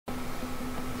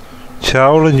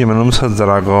Čau lidi, jmenuji se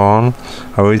Dragon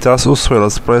a vítám vás u své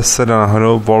let's play se na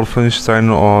hru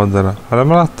Wolfensteinu Order.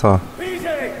 Jdeme na to.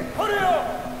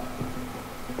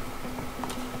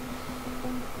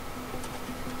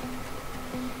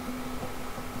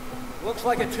 Looks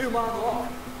like a two-man lock.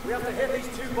 We have to hit these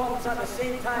two buttons at the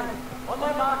same time. On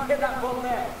my mark, hit that button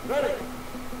there. Ready?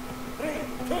 3,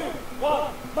 2, 1,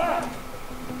 back!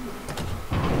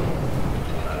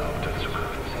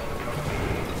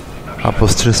 A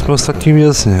postřeli jsme ostatní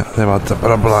vězně. Nemáte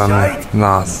problémy.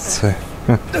 Násci.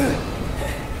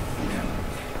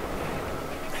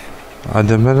 A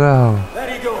jdeme dál.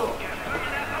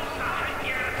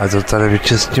 A to tady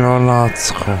vyčistíme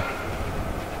nácku.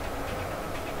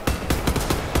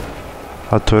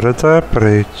 A tuhle to je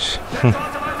pryč.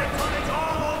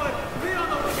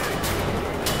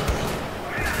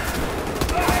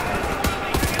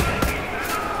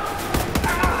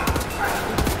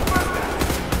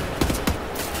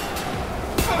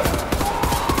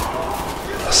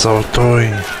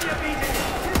 Saltuj.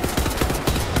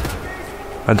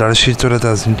 A další tuhle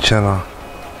je zničena.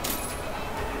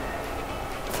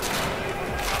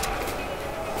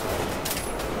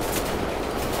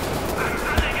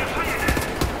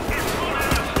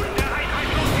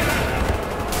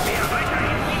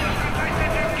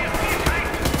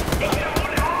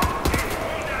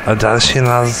 A další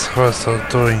nás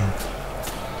saltují.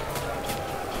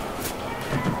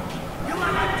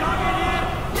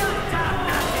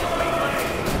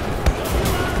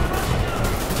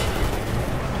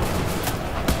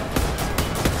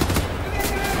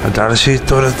 A další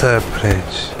turete je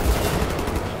pryč.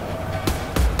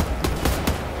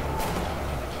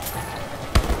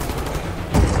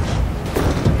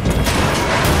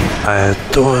 A je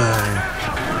to je.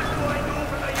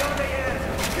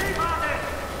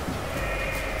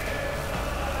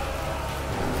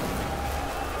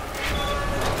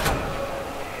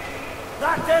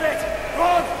 That did it!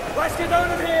 Run! Let's get out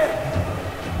of here!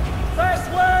 This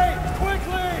way!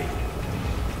 Quickly!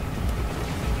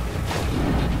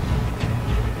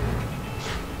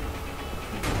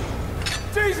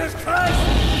 Jesus Christ!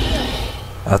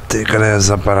 A ty kde je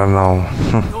za baranou?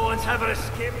 No one's ever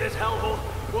escaped this hellhole.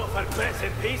 What for bits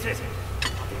and pieces?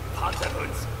 Fucking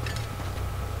panzerhunds.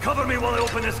 Cover me while I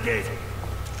open this gate.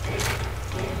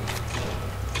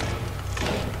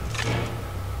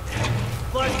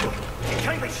 Glasgow, you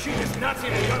kindly shoot this Nazi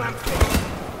in the goddamn face.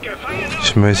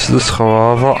 Šmej si to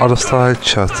schovával a dostal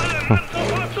headshot. Go on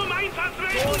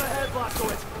ahead,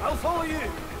 Glasgow. I'll follow you.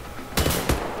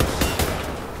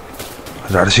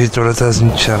 A další tuhle je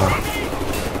zničena.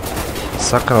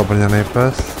 Sakra, obrněný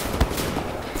pes.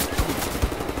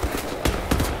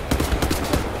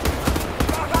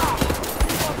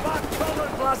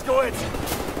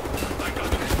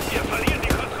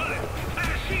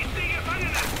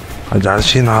 A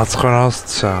další nácko na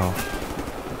ostřel.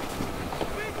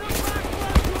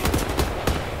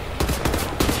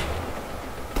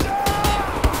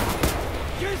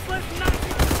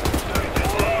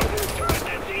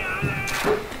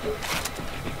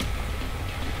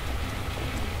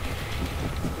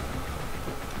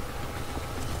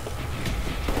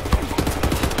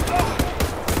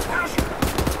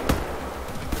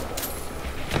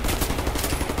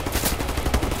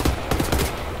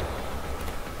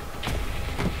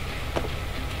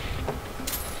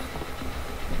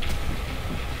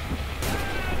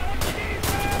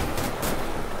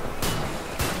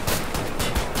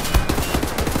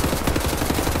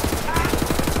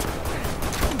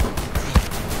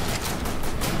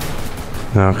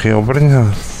 Nějaký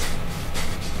obrňac.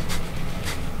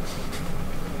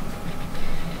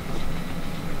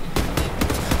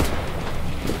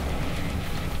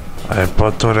 A je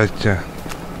po turetě.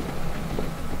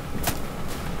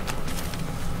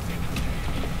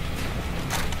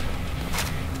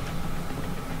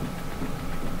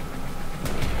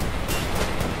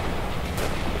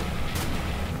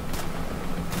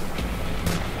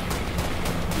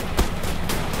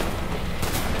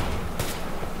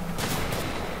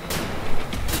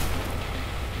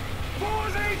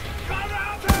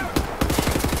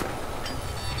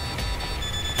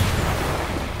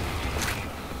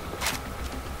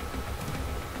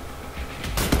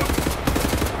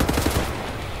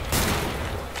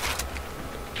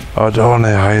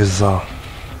 Odolný hajza.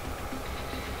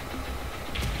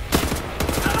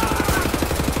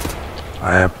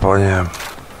 A je po něm.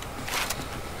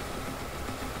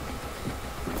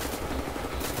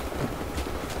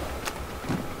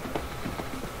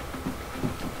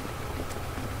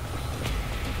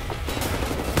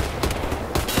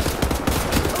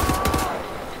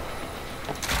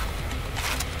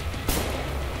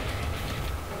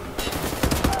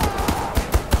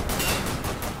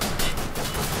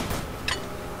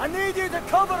 need you to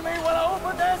cover me while I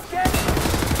open this gate.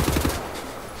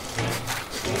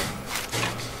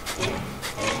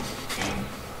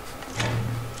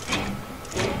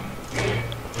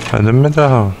 jdeme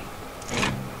dál.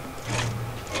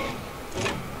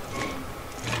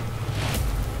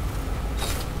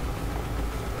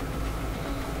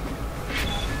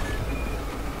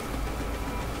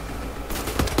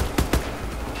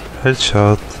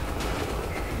 Headshot.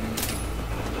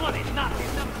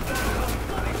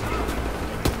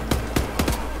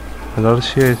 A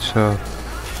další headshot.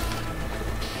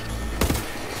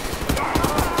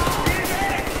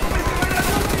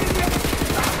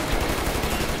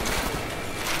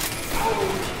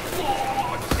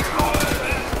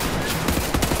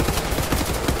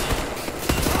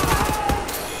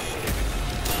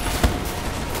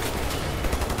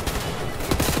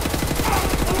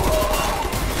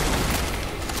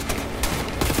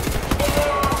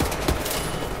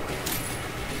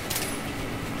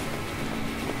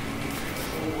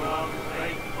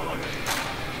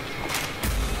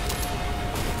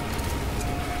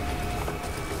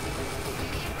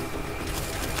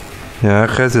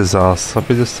 Nějaké ty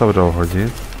zásoby, kde se to budou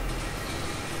hodit.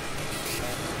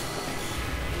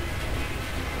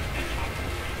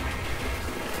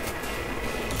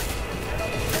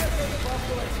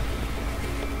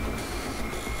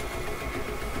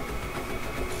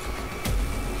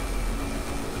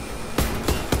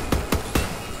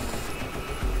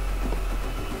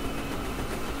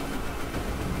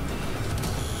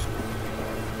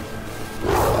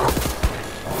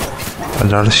 A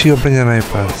další obrněný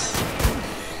pes.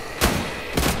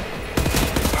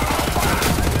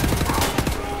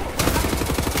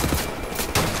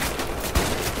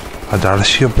 A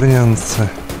další obrněnce.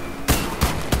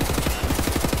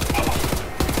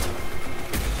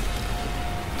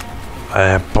 A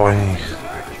je po nich.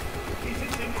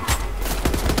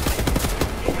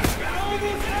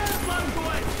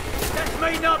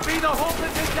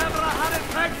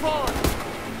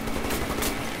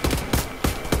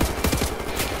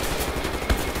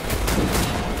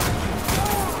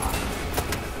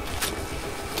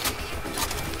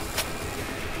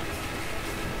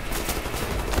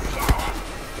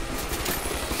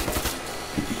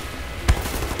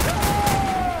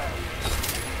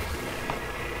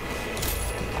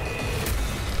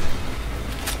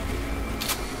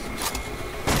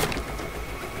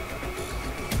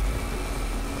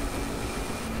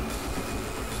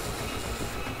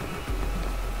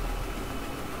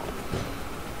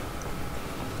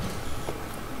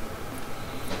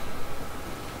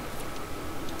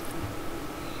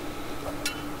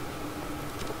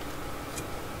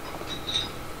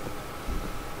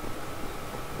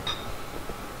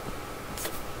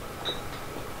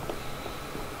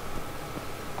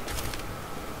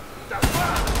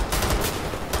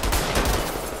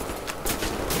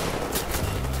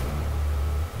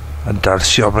 A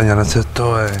další obrněnec je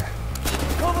to je.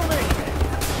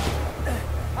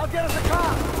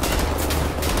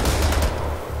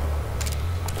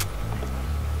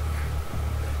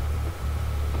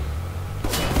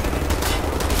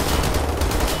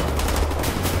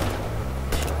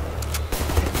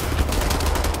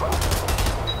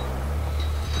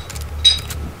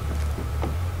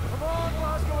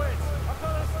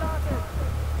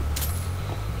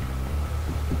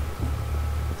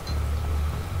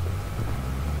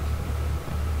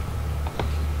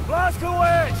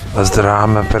 A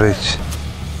zdráme pryč.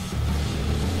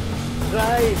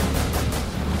 Drive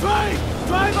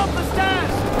up the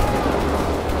stairs!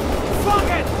 Fuck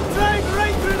it! Drive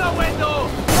right through the window!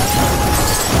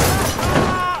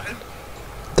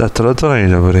 Tak tohle to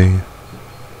není dobrý.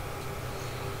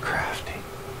 Crafty,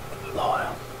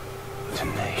 loyal,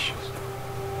 tenacious.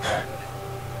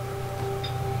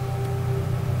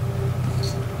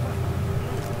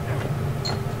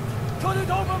 Cut it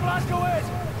open, Blazkowicz!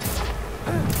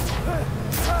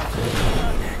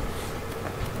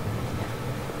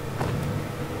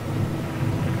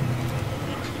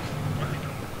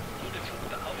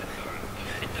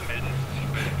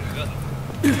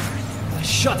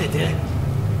 Shut it, eh?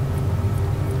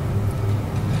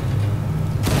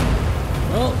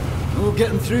 Well, no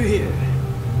getting through here.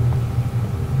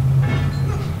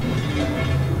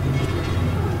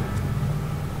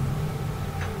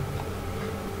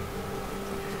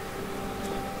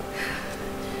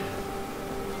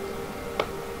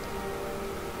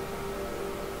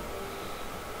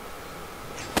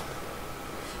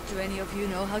 Do any of you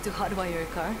know how to hotwire a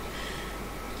car?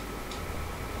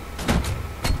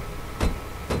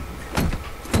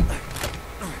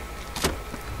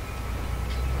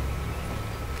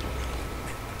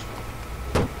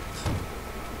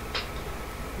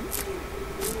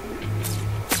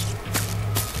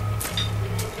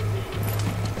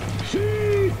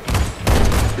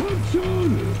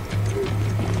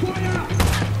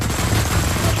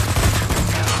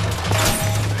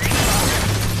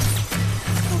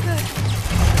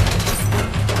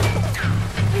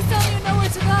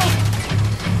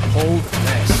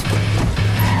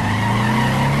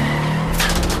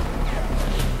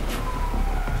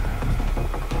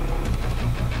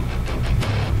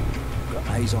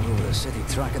 Sentries all over the city,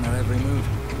 tracking their every move.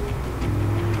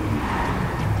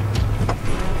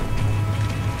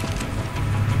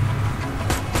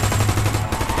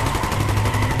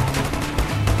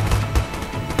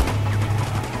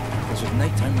 If this was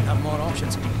nighttime, we'd have more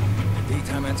options.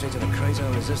 Daytime entry to the Kaiser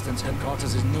Resistance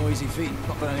headquarters is no easy feat.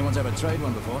 Not that anyone's ever tried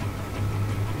one before.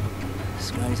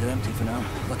 Skies are empty for now.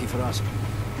 Lucky for us.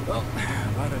 Well,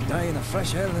 I'd rather die in the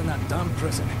fresh air than in that damn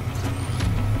prison.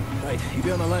 Right, you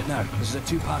be on the alert now. This is a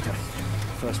two-parter.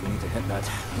 First, we need to hit that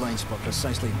blind spot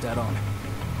precisely dead on.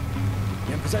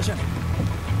 You in position?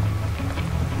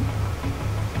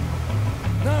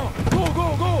 Now! Go,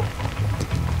 go, go!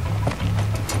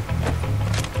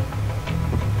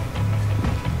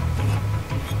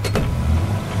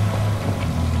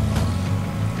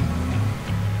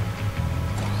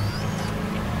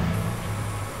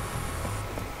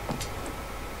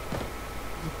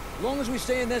 As long as we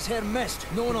stay in this here mist,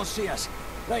 no one will see us.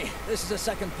 Right, this is the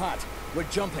second part. We're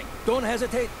jumping. Don't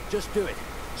hesitate, just do it.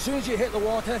 As soon as you hit the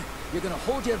water, you're gonna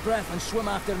hold your breath and swim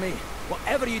after me.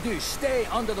 Whatever you do, stay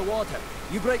under the water.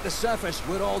 You break the surface,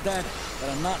 we're all dead. There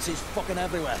are Nazis fucking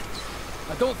everywhere.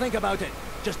 Now don't think about it,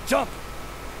 just jump!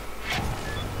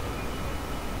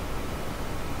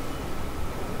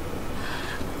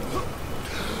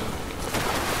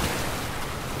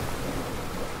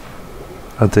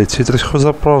 A teď si trošku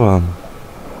zaplavám.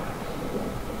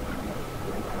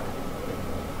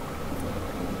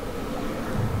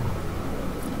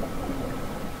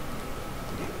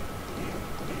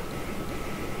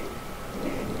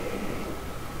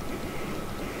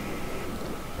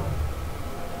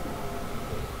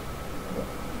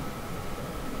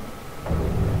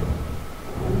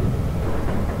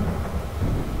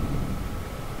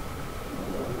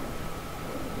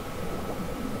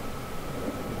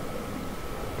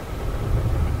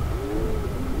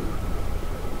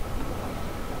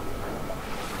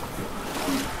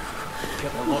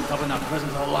 Kept her locked up in that prison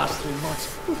for the last 3 months.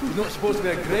 You're not supposed to be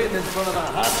a grating in front of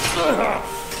that hat.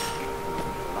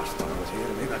 Last time I was here,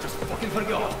 maybe I just fucking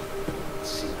forgot.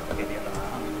 Let's see if I can get the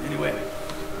man. Anyway,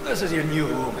 this is your new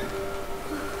home.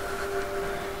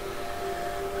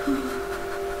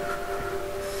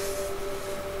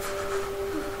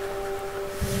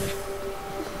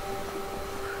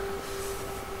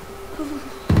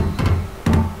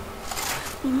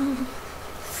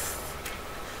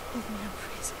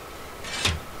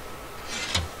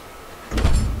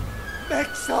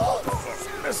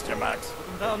 Mr. Max.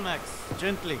 Come down, Max.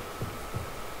 Gently.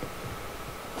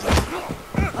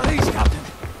 Police, Captain.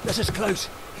 This is Klaus.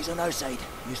 He's on our side.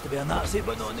 Used to be a Nazi,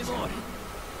 but not anymore.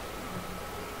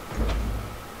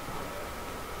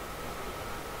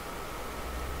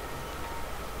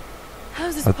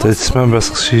 A teď jsme bez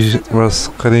kříži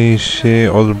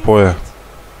odboje.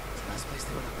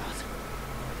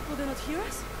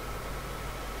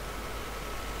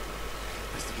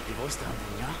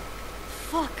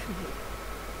 Fuck me.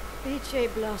 B.J.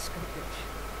 Blazkowicz.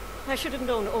 I should have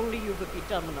known only you would be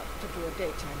dumb enough to do a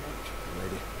daytime entry.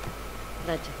 Lady,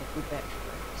 Glad to have you back,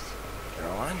 friends.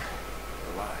 Caroline,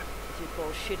 you're alive. You call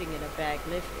shitting in a bag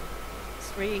living.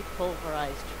 3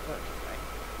 pulverized vertebrae.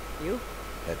 You?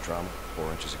 Head trauma,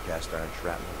 4 inches of cast iron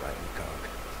shrapnel right in the conch.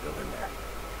 Still in there.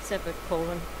 Severed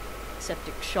colon,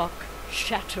 septic shock,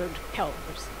 shattered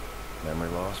pelvis. Memory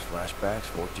loss, flashbacks,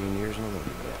 14 years in the limbo.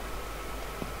 Yeah.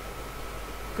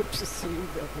 Good to see you,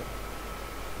 Reverend.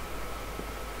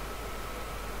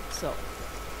 So,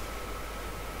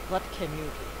 what can you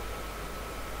do?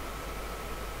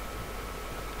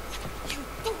 You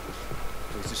don't!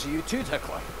 Pleased to see you too,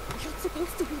 Tickler. You're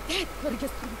supposed to be dead,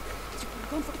 Ferguson. You've been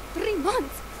gone for 3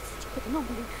 months. But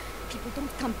normally, people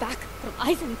don't come back from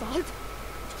Eisenwald.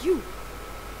 But you,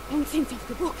 nonsense of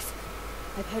the books.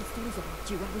 I've heard stories about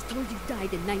you. I was told you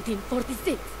died in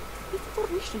 1946.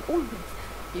 Information always.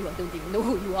 You don't even know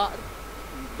who you are.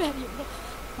 Very well.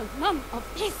 And none of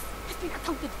this has been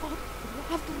accounted for. You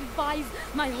have to revise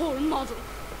my whole model.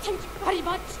 Thank you very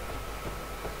much.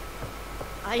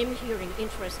 I am hearing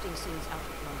interesting things out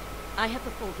of London. I have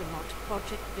a folder marked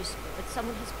Project Whisper that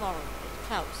someone has borrowed it.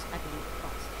 Klaus, I believe it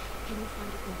was. Can you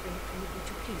find it and bring it to me, would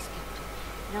you please, Captain?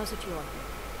 Now that you are here,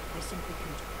 I simply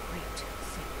can do great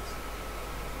things.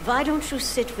 Why don't you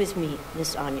sit with me,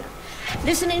 Miss Anya?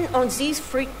 Listen in on these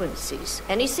frequencies.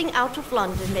 Anything out of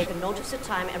London, make a note of the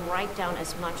time and write down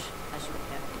as much as you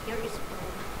can. Here is a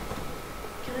phone.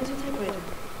 Can I do typewriter?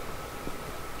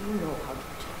 You know how to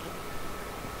type.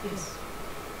 Yes.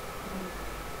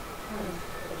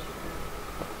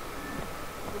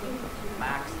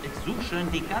 Max, ich suche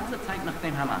schon die ganze Zeit nach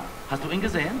dem Hammer. Hast du ihn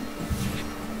gesehen?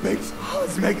 Make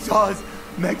Jaws!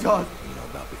 You know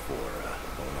about before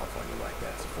going off on you like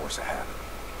that. It's a force of habit.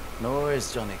 No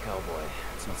worries, Johnny Cowboy.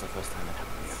 It's not the first time it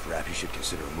happened. Yeah, perhaps you should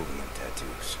consider removing them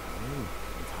tattoos.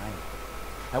 In time.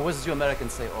 I was, you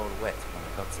Americans say, all wet when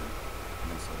I got them.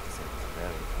 And I'm sorry to say it was a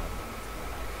very proud moment in my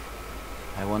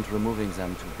life. I want removing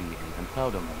them to be an even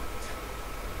prouder moment.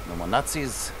 No more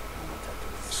Nazis, no more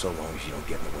tattoos. So long as you don't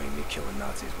get in the way of me killing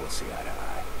Nazis, we'll see eye to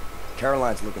eye.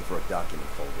 Caroline's looking for a document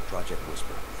folder, Project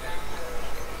Whisper.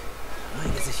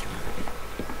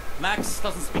 Max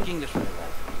doesn't speak English very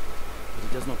well, but he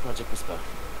does know Project Whisper.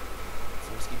 It's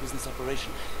a risky business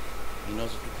operation. He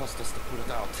knows it will cost us to pull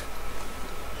it out.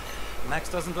 Max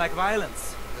doesn't like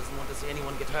violence. He doesn't want to see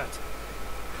anyone get hurt.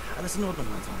 Alles in Ordnung,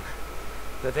 mein Sohn.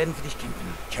 Wir werden für dich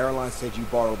kämpfen. Caroline said you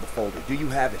borrowed the folder. Do you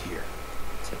have it here?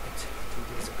 Took it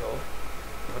 2 days ago,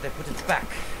 but I put it back.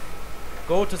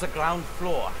 Go to the ground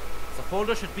floor. The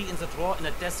folder should be in the drawer in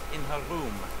a desk in her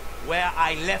room, where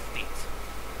I left it.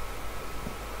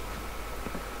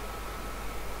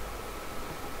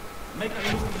 Make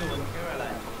a move,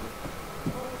 Caroline.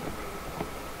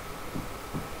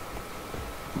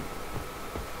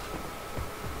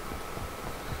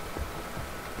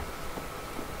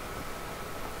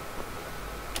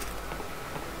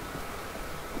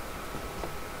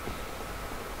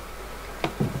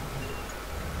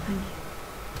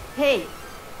 Hey,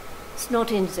 it's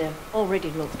not in there. Already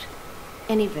looked.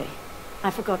 Anyway, I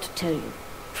forgot to tell you.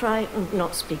 Try and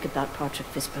not speak about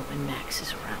Project Whisper when Max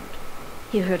is around.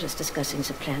 He heard us discussing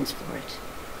the plans for it,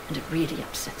 and it really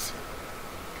upsets him.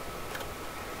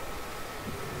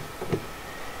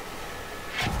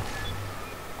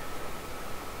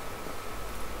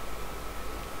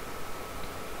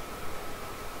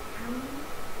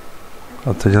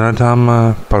 A teď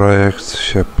hledáme projekt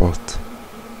Šepot.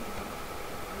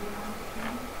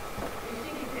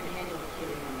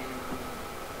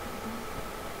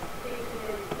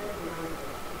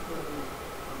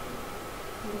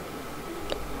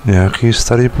 Nějaký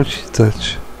starý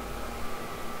počítač.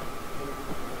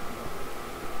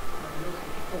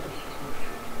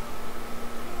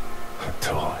 A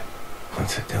toy.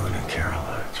 What's it doing in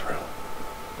Caroline's room?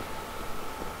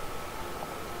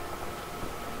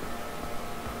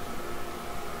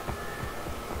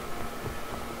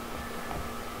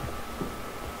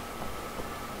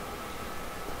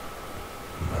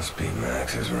 Must be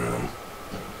Max's room.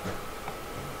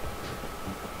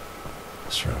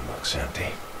 This room looks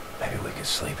empty. Maybe we could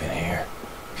sleep in here.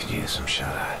 Could use some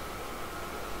shut-eye.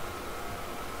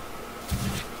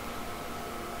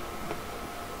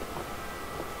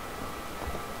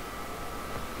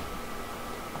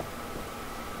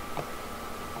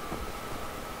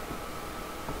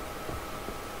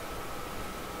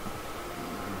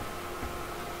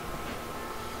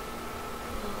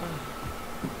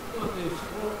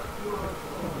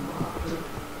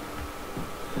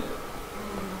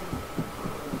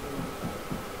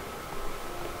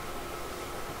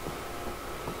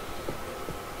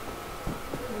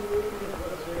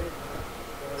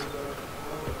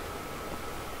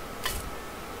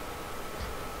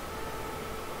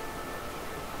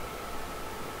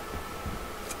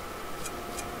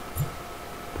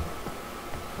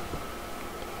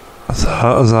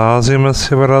 Zaházíme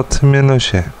si vrátými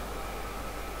nože.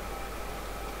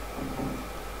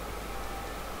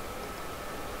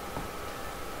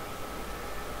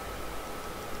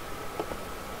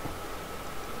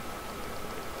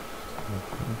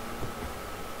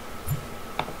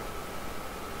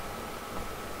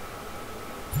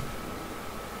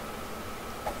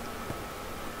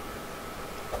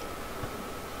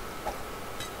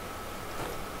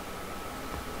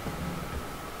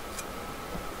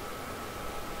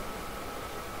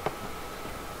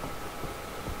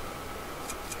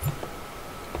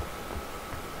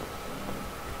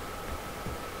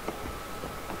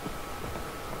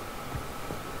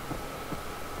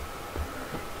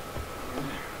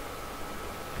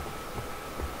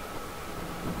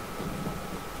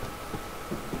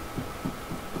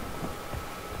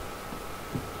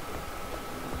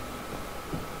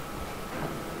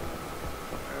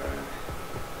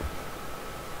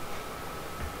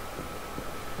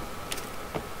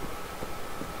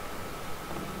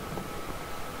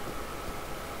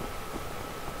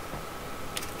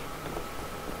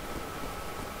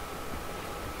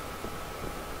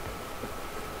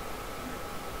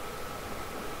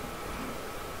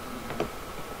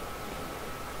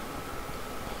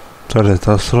 Tady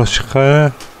ta složka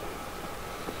je.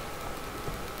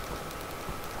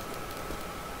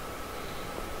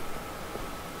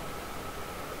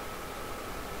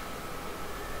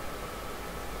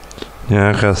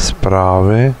 Nějaké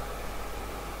zprávy.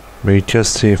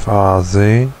 Vítězství v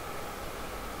Ázii.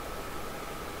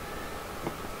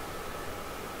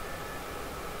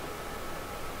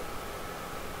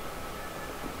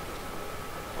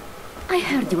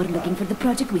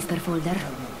 Project Whisper folder.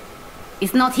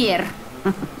 It's not here,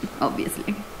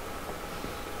 obviously.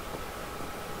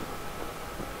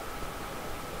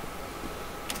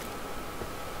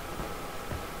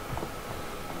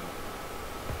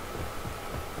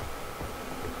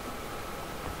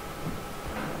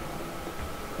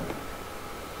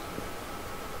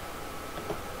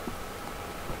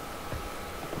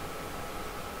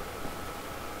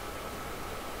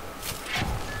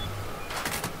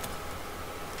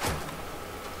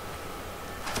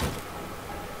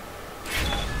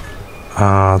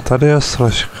 A tady je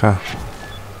složka.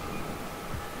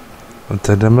 A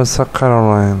teď jdeme za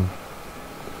Caroline.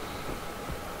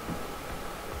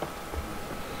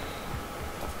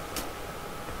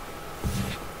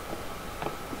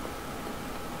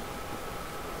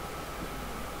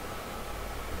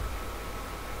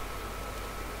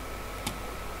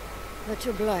 Much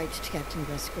obliged, Captain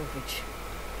Blaskovich.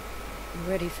 I'm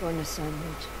ready for an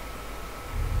assignment.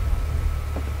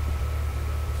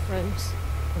 Friends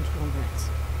and comrades,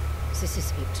 this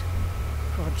is it.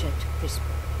 Project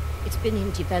Whisper. It's been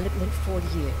in development for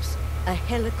years. A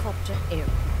helicopter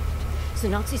aircraft. The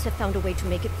Nazis have found a way to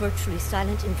make it virtually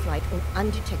silent in flight and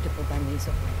undetectable by means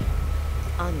of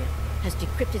radar. Anya has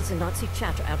decrypted the Nazi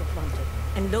chatter out of London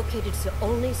and located the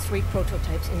only 3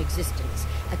 prototypes in existence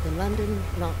at the London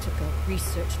Nautica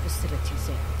Research Facility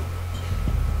there.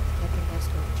 Captain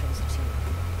Blaskovich joins the team.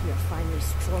 We are finally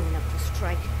strong enough to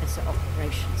strike at the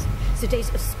operations. The days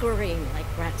of scurrying like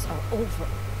rats are over.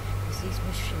 With these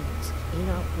machines in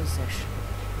our possession,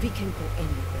 we can go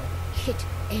anywhere, hit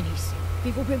anything.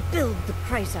 We will rebuild the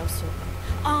Kreisauer,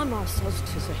 arm ourselves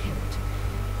to the hilt.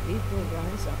 We will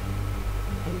rise up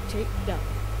and take down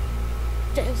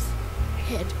Death's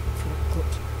head for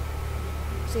good.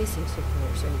 They think the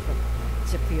war's over,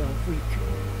 that we are weak,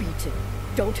 beaten,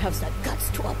 don't have the guts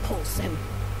to oppose them.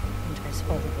 And as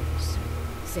always,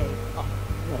 they are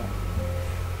wrong.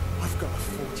 I've got a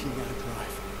 14-yard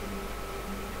drive.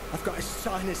 I've got a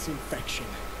sinus infection.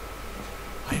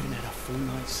 I haven't had a full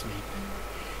night's sleep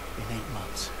in 8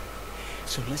 months.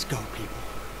 So let's go, people.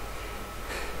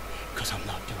 Because I'm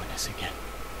not doing this again.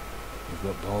 You've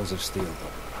got balls of steel,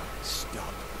 though.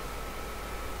 Stop.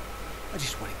 I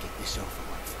just want to get this over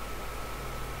with.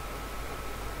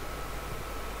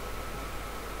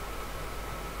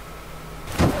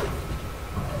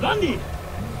 Blondie!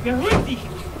 Beruhig dich!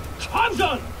 Komm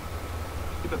schon!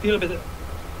 Die Papiere bitte.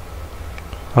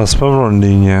 Aspoň v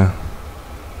Londýně.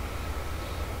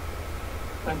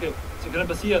 Danke. Sie können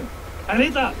passieren.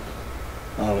 Anita!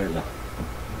 Arilla.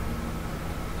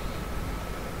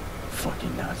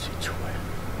 Fucking Nazi twat.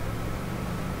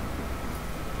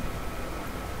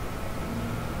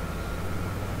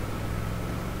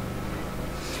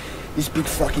 This big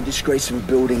fucking disgrace of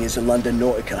a building is the London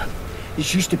Nautica.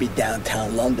 This used to be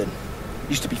downtown London.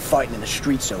 Used to be fighting in the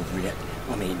streets over here.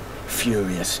 I mean,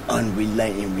 furious,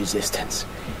 unrelenting resistance.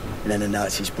 And then the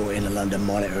Nazis brought in the London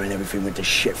Monitor and everything went to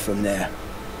shit from there.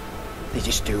 They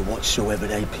just do whatsoever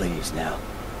they please now.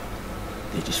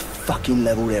 They just fucking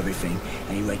leveled everything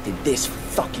and erected this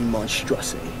fucking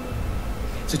monstrosity.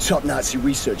 It's a top Nazi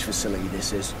research facility,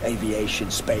 this is.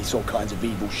 Aviation, space, all kinds of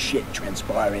evil shit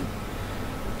transpiring.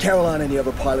 Caroline and the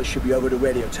other pilots should be over the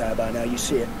radio tower by now, you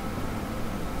see it.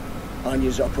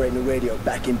 Anya's operating the radio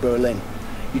back in Berlin.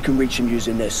 You can reach him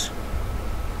using this.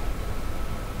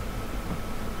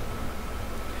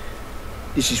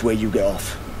 This is where you get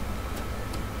off.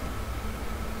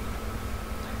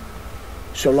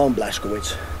 So long,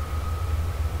 Blazkowicz.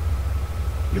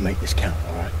 You make this count,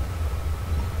 all right?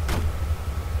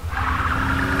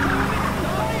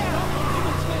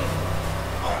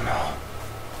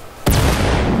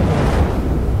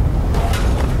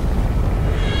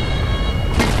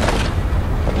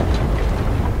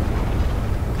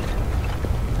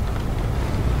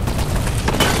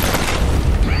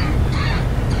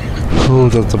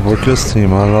 To bylo těsný,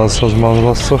 má nás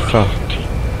rozmazla socha.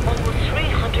 Almost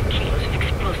 300 kilos of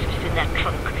explosives in that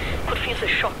trunk. Could feel the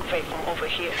shockwave from over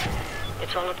here.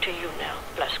 It's all up to you now,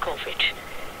 Blaskovich.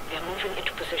 We are moving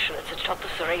into position at the top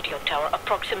of the radio tower,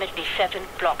 approximately 7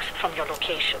 blocks from your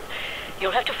location.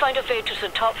 You'll have to find a way to the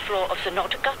top floor of the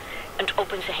Nautica and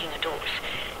open the hangar doors.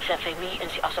 That way me and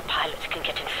the other pilots can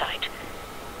get inside.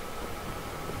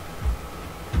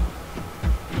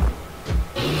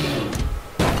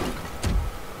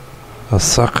 A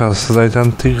sakra, se tady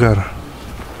ten tygr.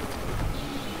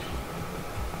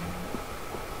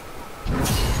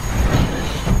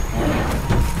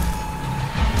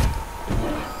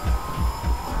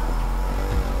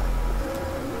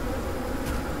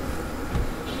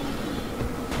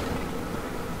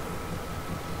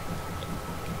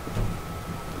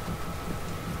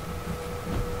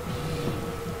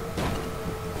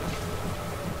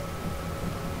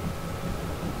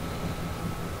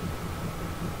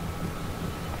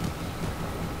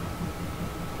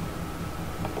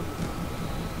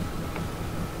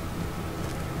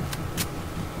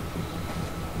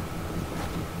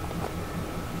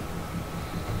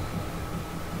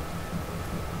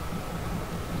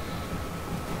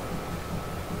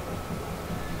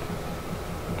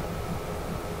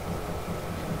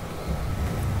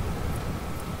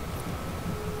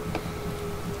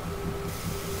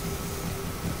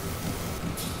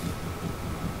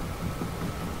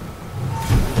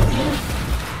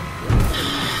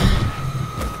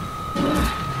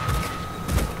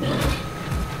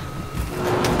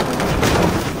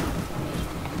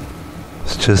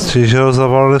 Štěstí, že ho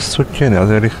zavalili sutiny a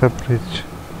je rychle pryč.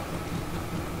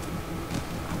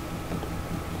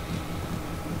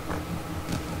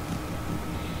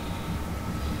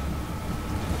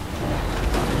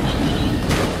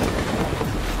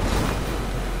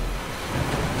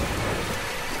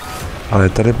 Ale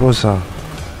tady pořád.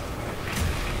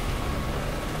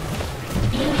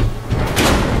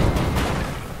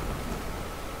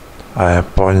 A je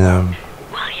po něm.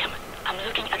 William, I'm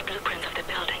looking at blueprints of the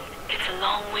building. It's a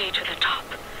long way to the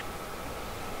top.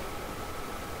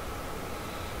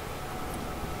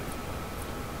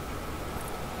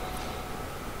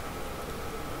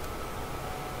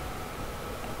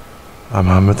 A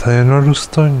máme tady jedno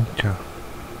důstojníka.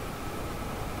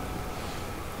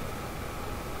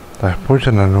 Tak pojď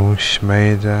na nůž,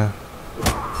 mejde.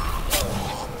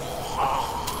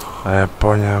 A je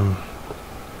po něm.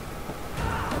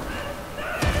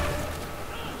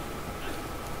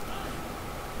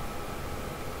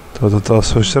 Toto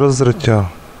se už rozdrtil.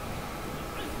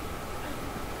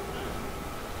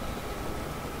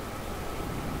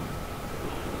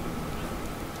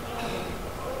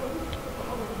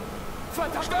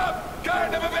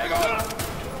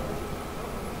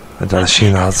 A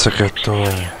další náceketu.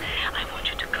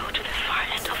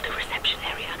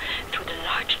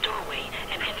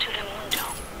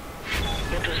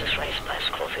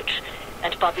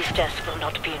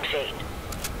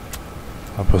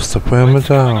 A postupujeme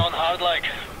dál.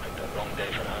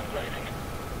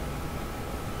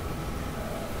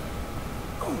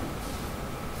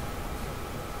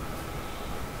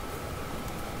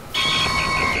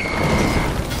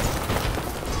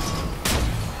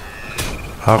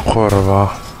 A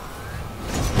kurva.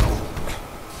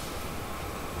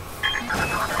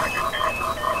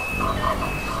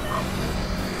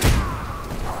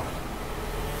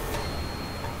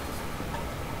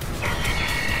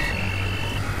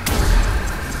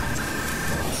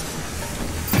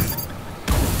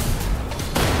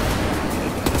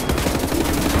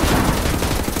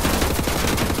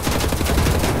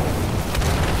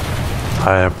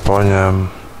 A je po něm.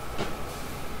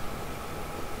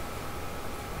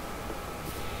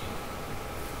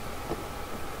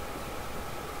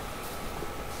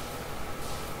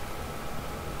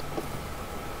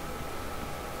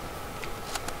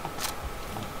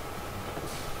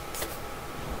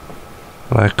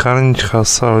 Lékárnička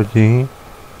se hodí.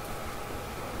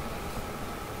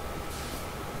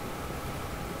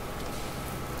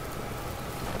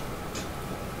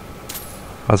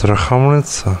 A trocha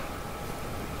munice.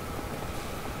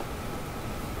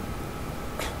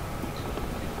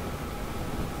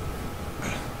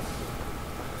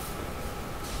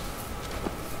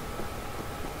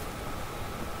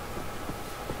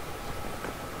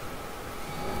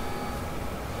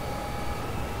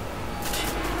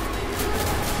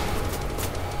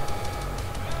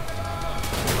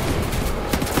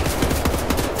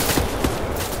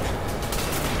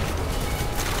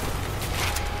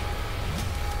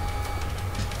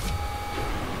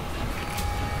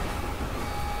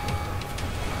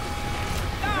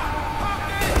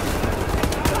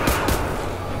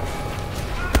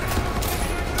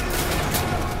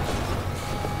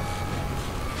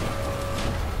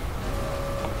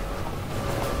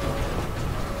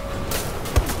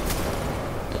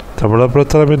 To bylo pro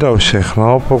toto video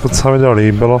všechno, pokud se vám video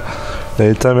líbilo,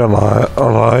 dejte mi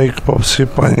like,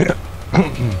 popřípadně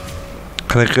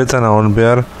klikněte na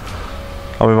odběr,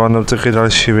 aby vám dotekly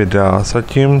další videa.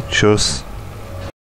 Zatím čus.